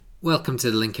Welcome to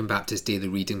the Lincoln Baptist Daily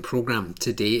Reading Programme.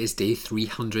 Today is day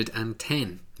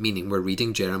 310, meaning we're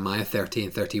reading Jeremiah 30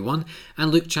 and 31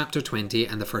 and Luke chapter 20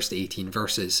 and the first 18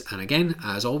 verses. And again,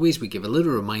 as always, we give a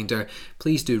little reminder,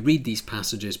 please do read these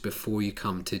passages before you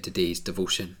come to today's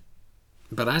devotion.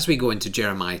 But as we go into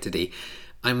Jeremiah today,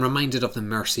 I'm reminded of the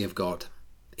mercy of God.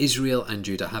 Israel and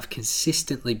Judah have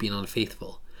consistently been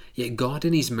unfaithful, yet God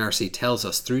in his mercy tells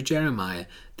us through Jeremiah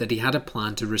that he had a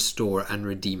plan to restore and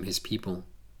redeem his people.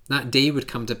 That day would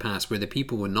come to pass where the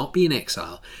people would not be in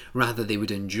exile, rather they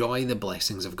would enjoy the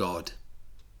blessings of God.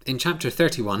 In chapter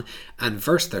 31 and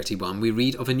verse 31 we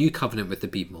read of a new covenant with the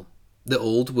people. The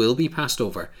old will be passed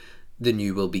over, the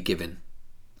new will be given.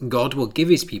 God will give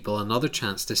his people another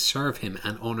chance to serve him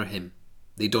and honour him.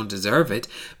 They don't deserve it,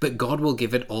 but God will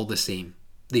give it all the same.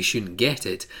 They shouldn't get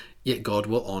it, yet God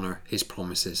will honour his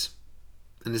promises.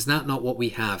 And is that not what we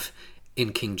have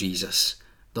in King Jesus?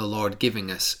 The Lord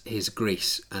giving us his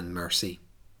grace and mercy.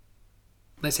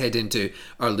 Let's head into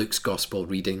our Luke's Gospel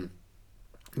reading.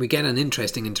 We get an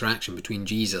interesting interaction between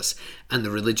Jesus and the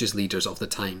religious leaders of the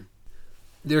time.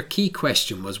 Their key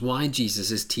question was why Jesus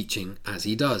is teaching as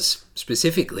he does.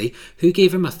 Specifically, who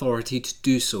gave him authority to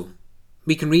do so?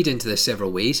 We can read into this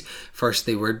several ways. First,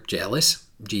 they were jealous.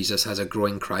 Jesus has a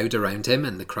growing crowd around him,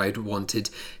 and the crowd wanted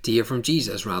to hear from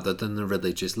Jesus rather than the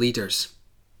religious leaders.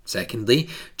 Secondly,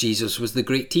 Jesus was the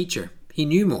great teacher. He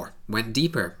knew more, went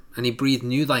deeper, and he breathed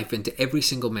new life into every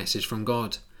single message from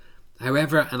God.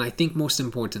 However, and I think most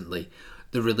importantly,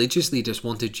 the religious leaders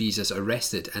wanted Jesus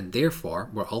arrested and therefore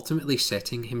were ultimately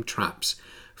setting him traps.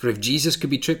 For if Jesus could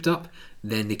be tripped up,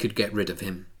 then they could get rid of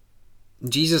him.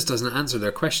 Jesus doesn't answer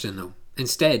their question though.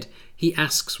 Instead, he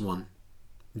asks one.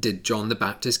 Did John the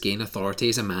Baptist gain authority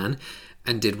as a man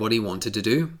and did what he wanted to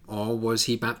do, or was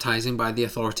he baptizing by the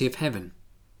authority of heaven?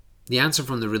 The answer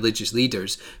from the religious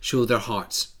leaders showed their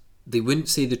hearts. They wouldn't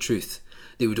say the truth.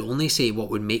 They would only say what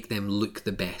would make them look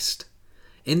the best.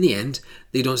 In the end,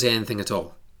 they don't say anything at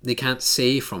all. They can't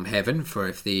say from heaven, for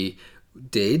if they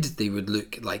did, they would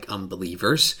look like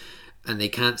unbelievers. And they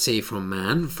can't say from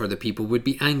man, for the people would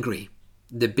be angry.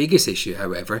 The biggest issue,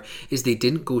 however, is they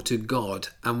didn't go to God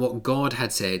and what God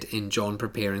had said in John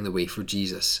preparing the way for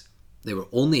Jesus. They were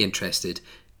only interested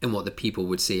in what the people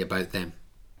would say about them.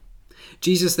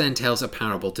 Jesus then tells a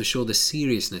parable to show the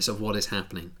seriousness of what is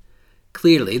happening.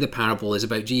 Clearly, the parable is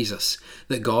about Jesus,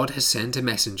 that God has sent a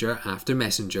messenger after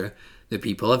messenger. The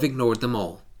people have ignored them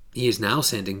all. He is now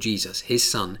sending Jesus, his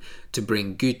son, to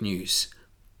bring good news.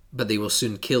 But they will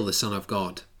soon kill the Son of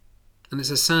God. And it's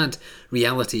a sad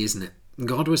reality, isn't it?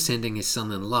 God was sending his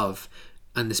son in love,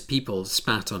 and this people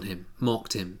spat on him,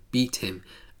 mocked him, beat him,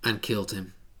 and killed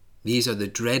him. These are the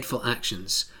dreadful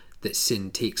actions that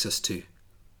sin takes us to.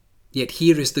 Yet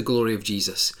here is the glory of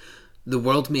Jesus. The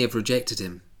world may have rejected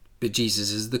him, but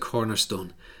Jesus is the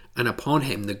cornerstone, and upon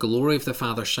him the glory of the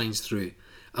Father shines through.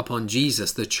 Upon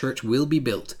Jesus the church will be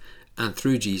built, and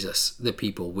through Jesus the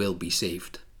people will be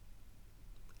saved.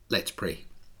 Let's pray.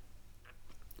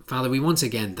 Father, we once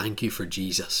again thank you for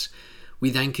Jesus. We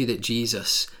thank you that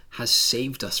Jesus has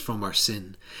saved us from our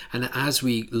sin, and that as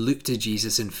we look to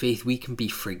Jesus in faith, we can be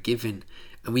forgiven,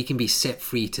 and we can be set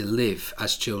free to live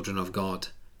as children of God.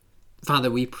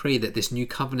 Father, we pray that this new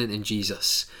covenant in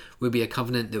Jesus will be a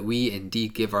covenant that we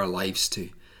indeed give our lives to,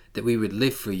 that we would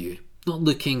live for you, not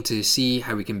looking to see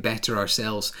how we can better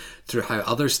ourselves through how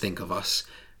others think of us,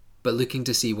 but looking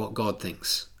to see what God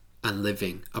thinks and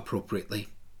living appropriately.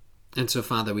 And so,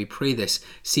 Father, we pray this,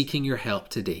 seeking your help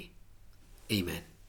today. Amen.